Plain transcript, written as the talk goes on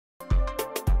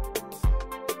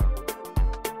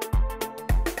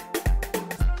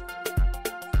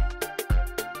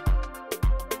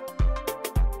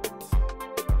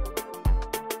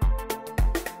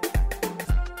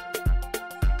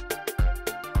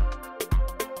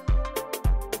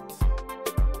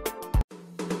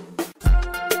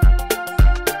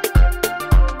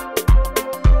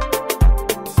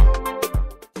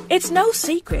It's no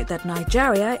secret that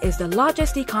Nigeria is the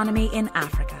largest economy in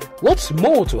Africa. What's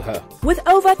more to her? With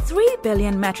over 3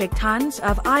 billion metric tons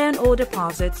of iron ore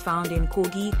deposits found in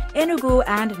Kogi, Enugu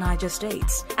and Niger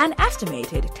states, an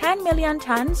estimated 10 million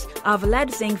tons of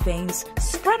lead-zinc veins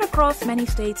spread across many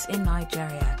states in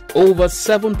Nigeria. Over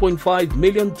 7.5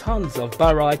 million tons of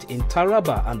barite in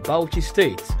Taraba and Bauchi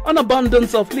states, an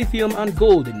abundance of lithium and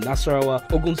gold in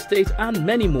Nasarawa, Ogun State and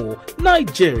many more.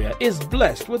 Nigeria is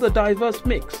blessed with a diverse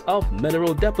mix of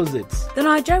mineral deposits. The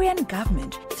Nigerian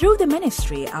government, through the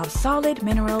Ministry of Solid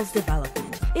Minerals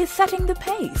Development, is setting the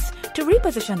pace to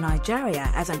reposition Nigeria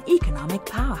as an economic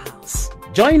powerhouse.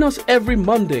 Join us every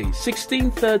Monday,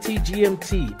 16:30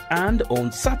 GMT and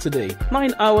on Saturday,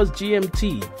 9 hours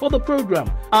GMT for the program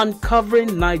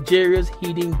Uncovering Nigeria's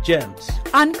Hidden Gems.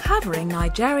 Uncovering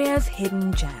Nigeria's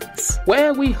Hidden Gems,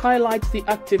 where we highlight the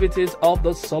activities of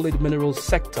the solid minerals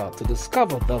sector to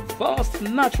discover the vast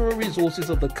natural resources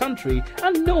of the country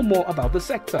and know more about the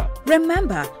sector.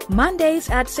 Remember, Mondays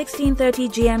at 16:30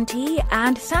 GMT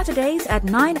and Saturdays at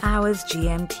 9 hours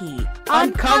GMT.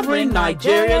 Uncovering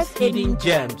Nigeria's Hidden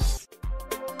Gems.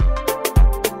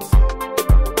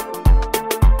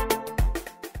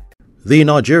 The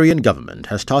Nigerian government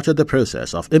has started the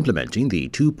process of implementing the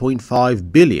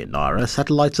 2.5 billion Naira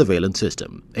satellite surveillance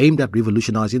system aimed at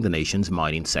revolutionizing the nation's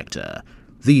mining sector.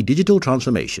 The digital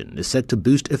transformation is set to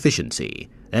boost efficiency,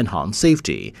 enhance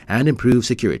safety, and improve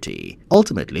security,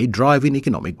 ultimately driving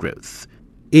economic growth.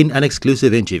 In an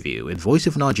exclusive interview with Voice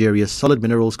of Nigeria's Solid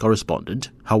Minerals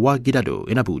correspondent Hawa Gidado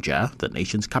in Abuja, the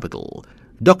nation's capital,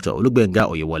 Dr. Olugbenga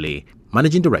Oyewole,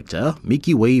 Managing Director,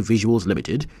 MikyWay Visuals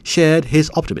Limited, shared his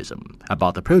optimism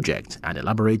about the project and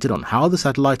elaborated on how the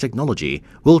satellite technology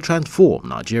will transform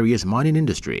Nigeria's mining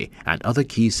industry and other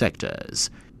key sectors.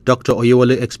 Dr.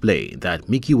 Oyewole explained that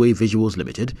MikyWay Visuals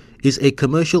Limited is a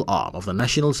commercial arm of the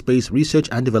National Space Research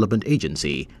and Development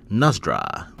Agency,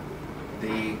 NASDRA.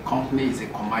 The company is a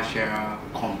commercial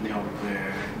company of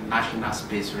the National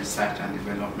Space Research and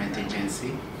Development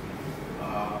Agency.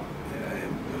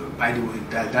 By the way,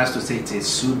 that's to say it's a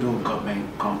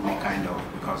pseudo-government company kind of,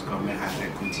 because government has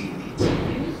equity in it.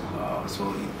 So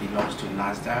it belongs to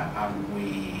NASDA, and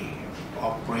we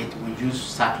use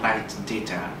satellite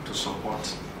data to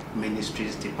support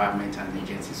ministries, departments and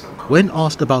agencies of government. When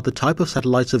asked about the type of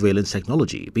satellite surveillance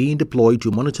technology being deployed to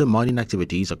monitor mining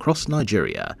activities across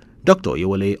Nigeria, Dr.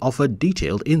 Oyewole offered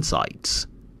detailed insights.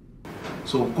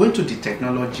 So going to the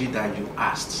technology that you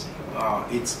asked,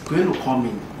 it's going to come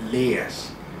in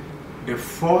layers. The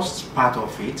first part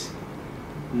of it,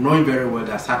 knowing very well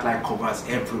that satellite covers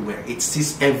everywhere, it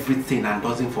sees everything and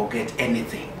doesn't forget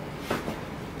anything.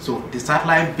 So the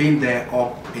satellite being there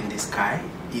up in the sky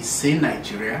is seeing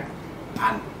Nigeria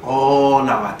and all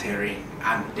our terrain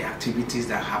and the activities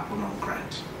that happen on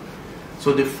ground.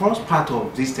 So the first part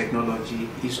of this technology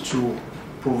is to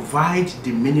provide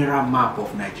the mineral map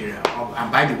of Nigeria.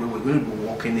 And by the way, we're going to be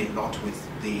working a lot with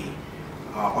the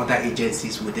other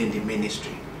agencies within the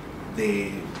ministry.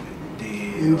 The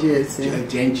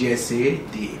NGSA,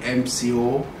 the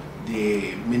MCO,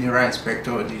 the Mineral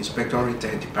Inspector, the Inspectorate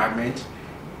Department,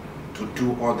 to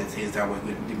do all the things that we're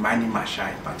going to, the mining marshal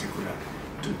in particular,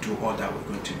 to do all that we're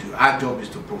going to do. Our job is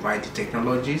to provide the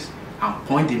technologies and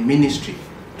point the ministry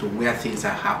to where things are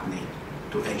happening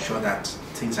to ensure that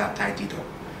things are tidied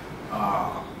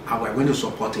up. And we're going to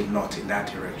support a lot in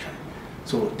that direction.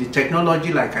 So the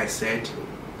technology, like I said,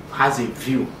 has a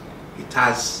view. It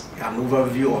has an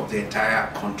overview of the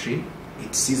entire country.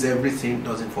 It sees everything,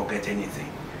 doesn't forget anything.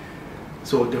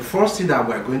 So the first thing that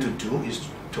we're going to do is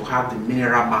to have the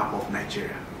mineral map of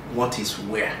Nigeria. What is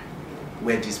where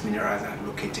these minerals are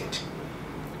located.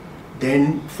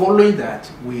 Then following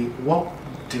that, we work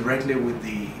directly with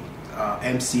the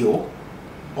MCO.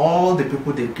 All the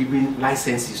people they're giving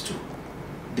licenses to,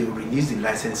 they will release the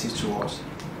licenses to us.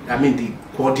 I mean the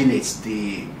coordinates,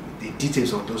 the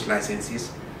details of those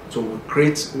licenses. So we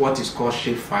create what is called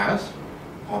shape files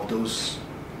of those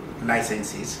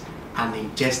licenses and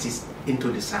ingest it into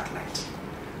the satellite.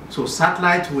 So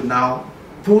satellite will now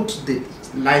put the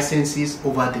licenses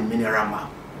over the mineral map.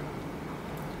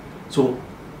 So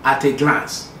at a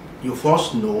glance, you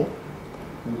first know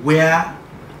where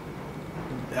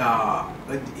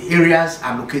areas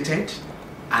are located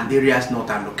and areas not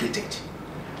allocated.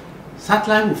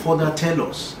 Satellite will further tell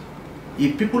us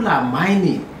if people are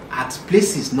mining at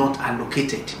places not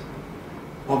allocated,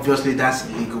 obviously that's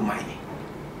illegal mining.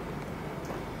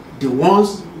 The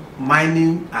ones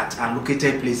mining at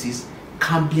allocated places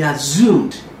can be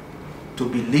assumed to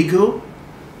be legal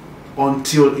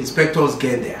until inspectors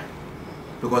get there.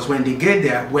 Because when they get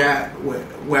there, we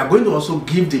are going to also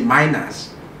give the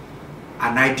miners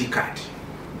an ID card.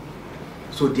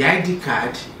 So the ID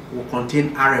card will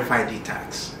contain RFID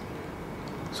tags.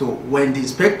 So when the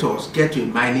inspectors get to a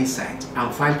mining site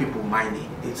and find people mining,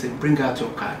 they say, bring out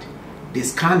your card. They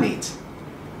scan it.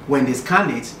 When they scan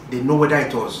it, they know whether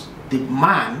it was the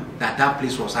man that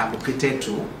place was allocated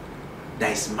to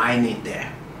that is mining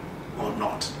there or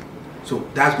not. So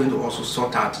that's going to also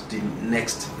sort out the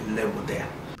next level there.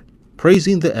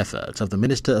 Praising the efforts of the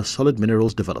Minister of Solid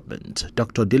Minerals Development,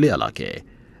 Dr. Dele Alake,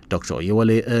 Dr.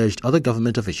 Oyewole urged other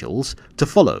government officials to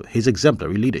follow his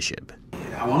exemplary leadership.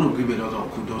 I want to give a lot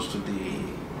of kudos to the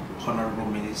Honorable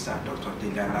Minister, Dr.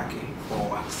 Dele Alake,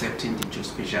 for accepting the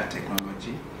geospatial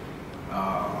technology.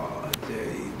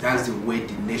 That's the way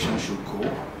the nation should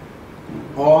go.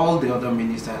 All the other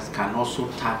ministers can also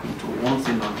tap into one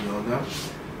thing or the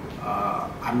other.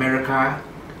 America,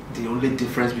 the only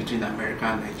difference between America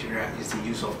and Nigeria is the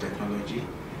use of technology.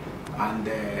 And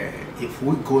if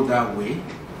we go that way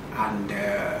and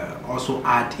also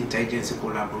add intelligence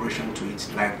collaboration to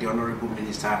it, like the Honorable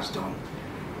Minister has done,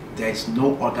 there is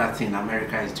no other thing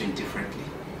America is doing differently,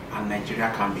 and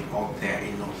Nigeria can be up there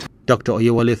in no time. Dr.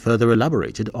 Oyewole further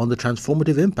elaborated on the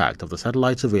transformative impact of the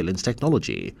satellite surveillance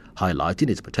technology, highlighting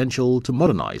its potential to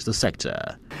modernize the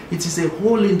sector. It is a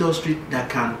whole industry that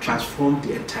can transform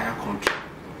the entire country.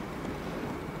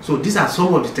 So these are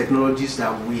some of the technologies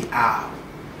that we are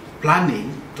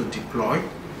planning to deploy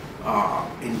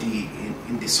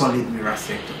in the solid mineral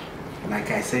sector.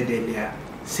 Like I said earlier,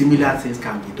 similar things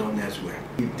can be done elsewhere.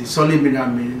 The solid mineral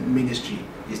ministry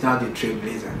is now the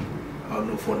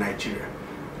trailblazer for Nigeria.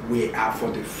 We are,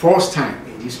 for the first time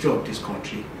in the history of this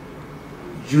country,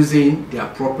 using the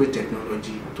appropriate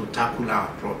technology to tackle our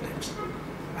problems.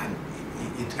 And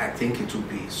I think it will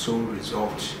be so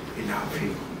resolved in our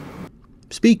favor.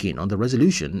 Speaking on the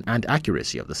resolution and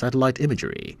accuracy of the satellite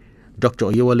imagery, Dr.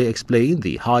 Oyewole explained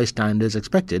the high standards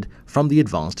expected from the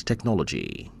advanced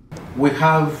technology. We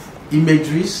have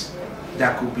imageries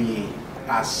that could be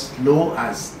as low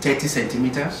as 30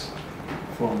 centimeters.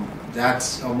 From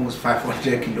that's almost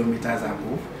 500 kilometers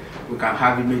above. We can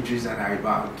have imageries that are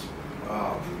about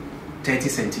 30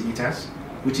 centimeters,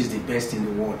 which is the best in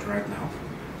the world right now.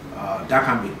 That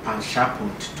can be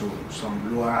pan-sharpened to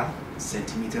some lower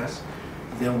centimeters.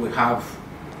 Then we have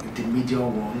the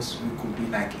medium ones, we could be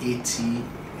like 80,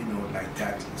 like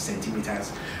that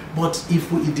centimeters. But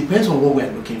it depends on what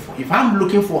we're looking for. If I'm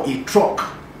looking for a truck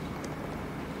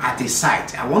at a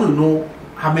site, I want to know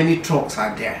how many trucks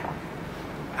are there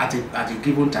at a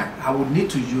given time. I would need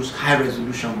to use high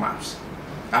resolution maps.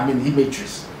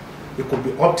 Imageries. It could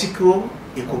be optical,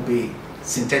 it could be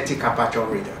synthetic aperture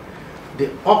radar. The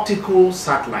optical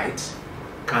satellite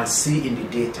can see in the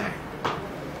daytime.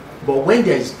 But when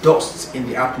there is dust in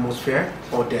the atmosphere,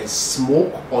 or there is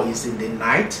smoke, or is in the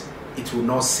night, it will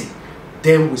not see.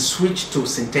 Then we switch to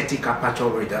synthetic aperture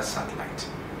radar satellite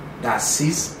that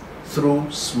sees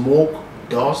through smoke,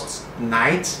 dust,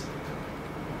 night.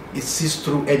 It sees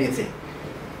through anything.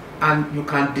 And you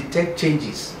can detect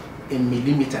changes in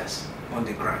millimeters on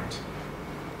the ground.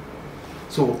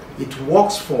 So it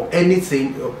works for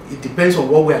anything. It depends on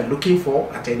what we are looking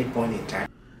for at any point in time.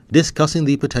 Discussing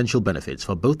the potential benefits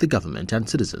for both the government and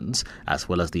citizens, as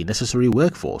well as the necessary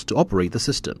workforce to operate the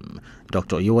system,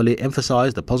 Dr. Oyewole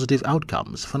emphasized the positive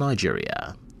outcomes for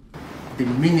Nigeria. The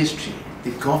ministry,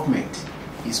 the government,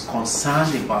 is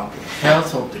concerned about the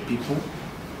health of the people,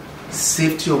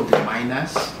 safety of the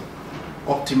miners,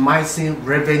 optimizing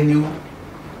revenue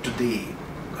to the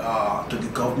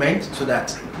government so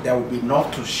that there will be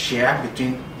enough to share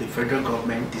between the federal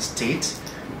government, the state,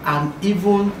 and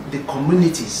even the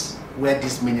communities where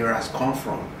these minerals come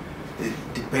from.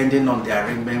 Depending on the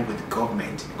arrangement with the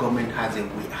government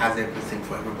has everything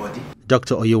for everybody.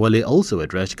 Dr. Oyewole also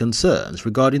addressed concerns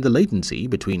regarding the latency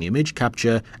between image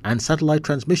capture and satellite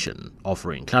transmission,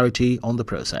 offering clarity on the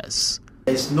process.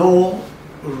 There's no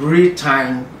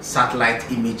real-time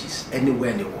satellite images anywhere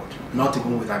in the world, not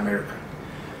even with America.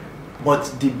 But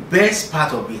the best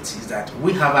part of it is that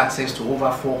we have access to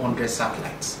over 400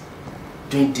 satellites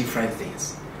doing different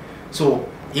things. So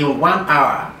in 1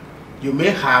 hour, you may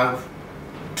have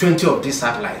 20 of these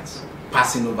satellites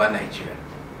passing over Nigeria.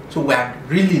 So we are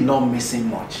really not missing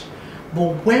much.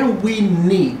 But when we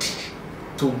need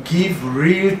to give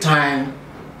real-time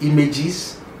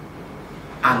images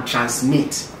and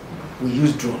transmit, we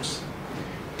use drones.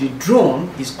 The drone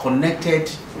is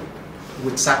connected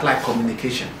with satellite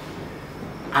communication.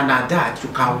 And at that, you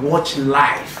can watch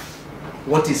live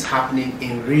what is happening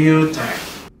in real time.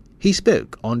 He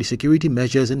spoke on the security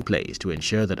measures in place to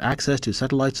ensure that access to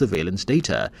satellite surveillance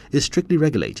data is strictly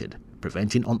regulated,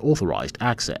 preventing unauthorized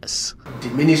access. The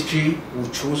ministry will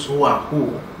choose who and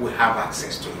who will have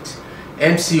access to it.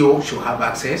 MCO should have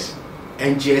access,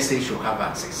 NGSA should have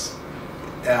access,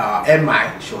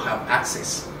 MI should have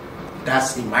access.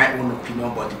 That's in my own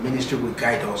opinion, but the ministry will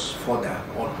guide us further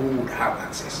on who would have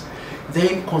access.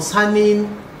 Then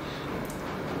concerning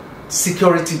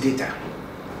security data,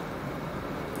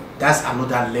 that's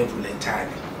another level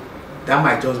entirely. That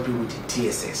might just be with the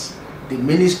DSS. The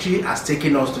ministry has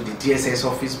taken us to the DSS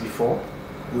office before.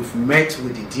 We've met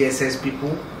with the DSS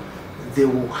people. They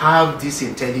will have this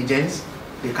intelligence.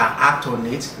 They can act on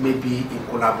it, maybe in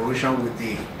collaboration with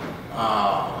the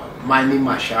mining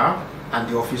marshal and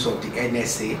the office of the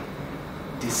NSA.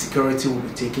 The security will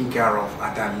be taken care of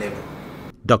at that level.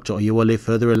 Dr. Oyewole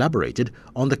further elaborated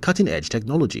on the cutting-edge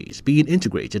technologies being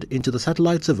integrated into the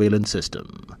satellite surveillance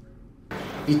system.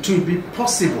 It will be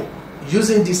possible,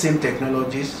 using the same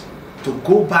technologies, to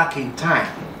go back in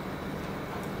time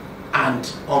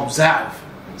and observe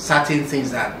certain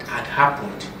things that had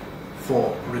happened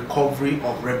for recovery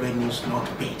of revenues not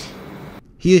paid.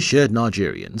 He assured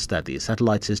Nigerians that the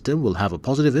satellite system will have a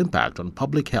positive impact on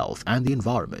public health and the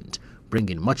environment,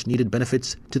 bringing much-needed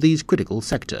benefits to these critical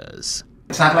sectors.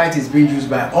 Satellite is being used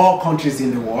by all countries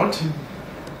in the world.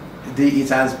 It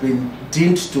has been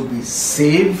deemed to be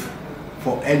safe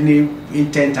for any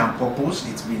intent and purpose.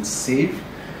 It's been safe.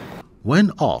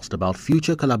 When asked about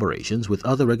future collaborations with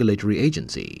other regulatory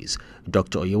agencies,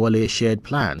 Dr. Oyewole shared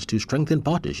plans to strengthen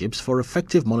partnerships for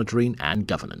effective monitoring and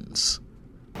governance.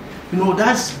 You know,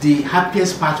 that's the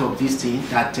happiest part of this thing,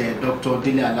 that Dr.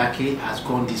 Dele Alake has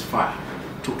gone this far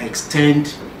to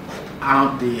extend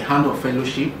the hand of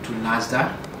fellowship to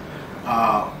NASDAQ.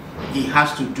 He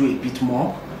has to do a bit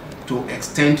more to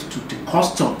extend to the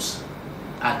customs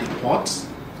at the ports,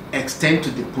 extend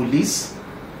to the police,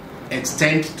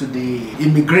 extend to the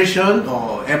immigration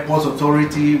or airport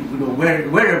authority, you know,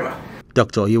 wherever.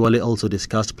 Dr. Oyewole also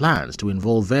discussed plans to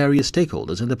involve various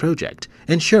stakeholders in the project,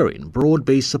 ensuring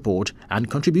broad-based support and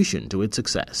contribution to its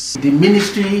success. The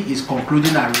ministry is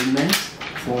concluding agreements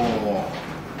for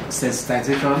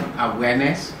sensitization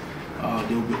awareness.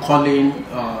 They will be calling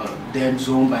them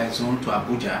zone by zone to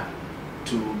Abuja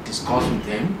to discuss with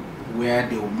them, where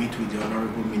they will meet with the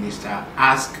Honorable Minister,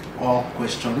 ask all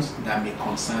questions that may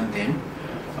concern them.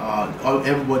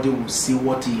 Everybody will see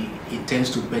what he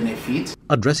intends to benefit.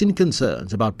 Addressing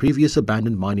concerns about previous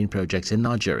abandoned mining projects in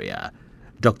Nigeria,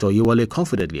 Dr. Oyewole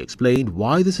confidently explained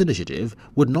why this initiative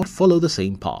would not follow the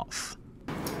same path.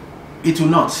 It will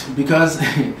not, because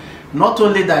not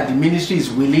only that the ministry is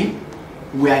willing,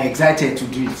 we are excited to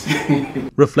do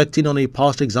it. Reflecting on a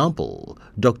past example,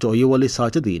 Dr. Oyewole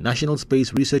cited the National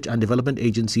Space Research and Development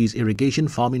Agency's irrigation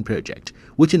farming project,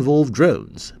 which involved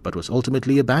drones but was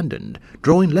ultimately abandoned,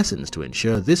 drawing lessons to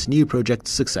ensure this new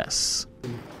project's success.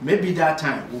 Maybe that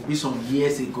time will be some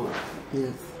years ago,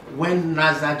 yes, when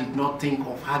NASA did not think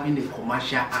of having a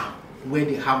commercial arm where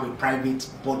they have a private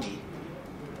body,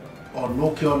 or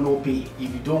no cure, no pay.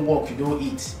 If you don't work, you don't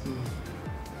eat.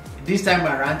 This time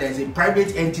around, there's a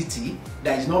private entity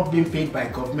that is not being paid by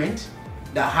government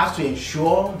that has to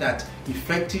ensure that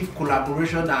effective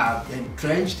collaboration are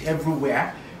entrenched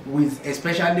everywhere,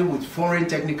 especially with foreign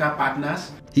technical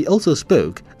partners. He also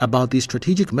spoke about the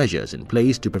strategic measures in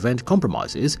place to prevent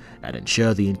compromises and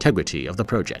ensure the integrity of the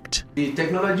project. The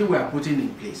technology we are putting in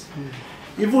place,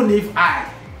 even if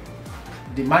I,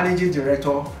 the managing director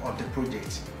of the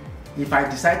project, if I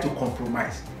decide to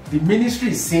compromise, the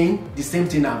ministry is saying the same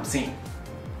thing I'm saying.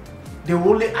 They will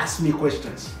only ask me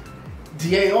questions.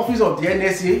 The office of the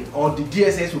NSA or the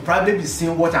DSS will probably be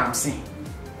saying what I'm saying.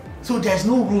 So there's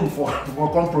no room for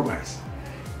compromise.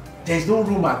 There's no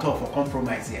room at all for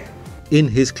compromise here. In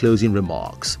his closing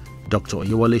remarks, Dr.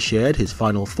 Oyewole shared his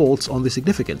final thoughts on the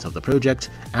significance of the project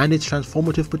and its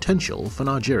transformative potential for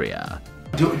Nigeria.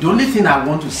 The only thing I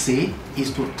want to say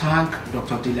is to thank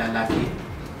Dr. Dele Alake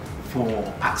for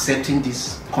accepting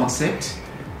this concept,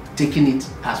 taking it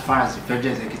as far as the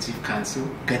Federal Executive Council,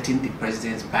 getting the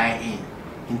President's buy-in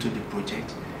into the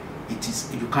project.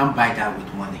 You can't buy that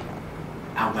with money,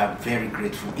 and we are very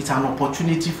grateful. It's an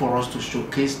opportunity for us to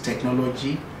showcase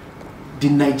technology, the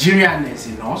Nigerianness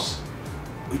in us.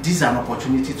 It is an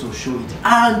opportunity to show it,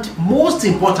 and most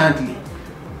importantly,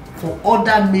 for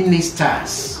other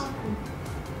ministers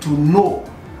to know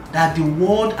that the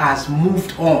world has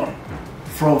moved on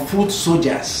from foot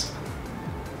soldiers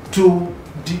to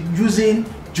using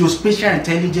geospatial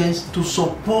intelligence to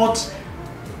support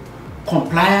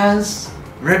compliance,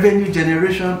 revenue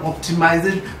generation,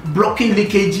 optimization, blocking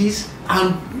leakages,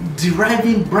 and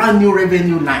deriving brand new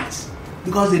revenue lines.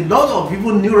 Because a lot of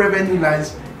even new revenue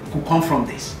lines could come from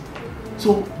this.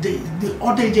 So the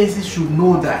other agencies should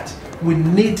know that we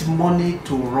need money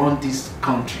to run this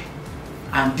country,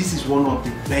 and this is one of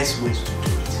the best ways to do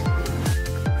it.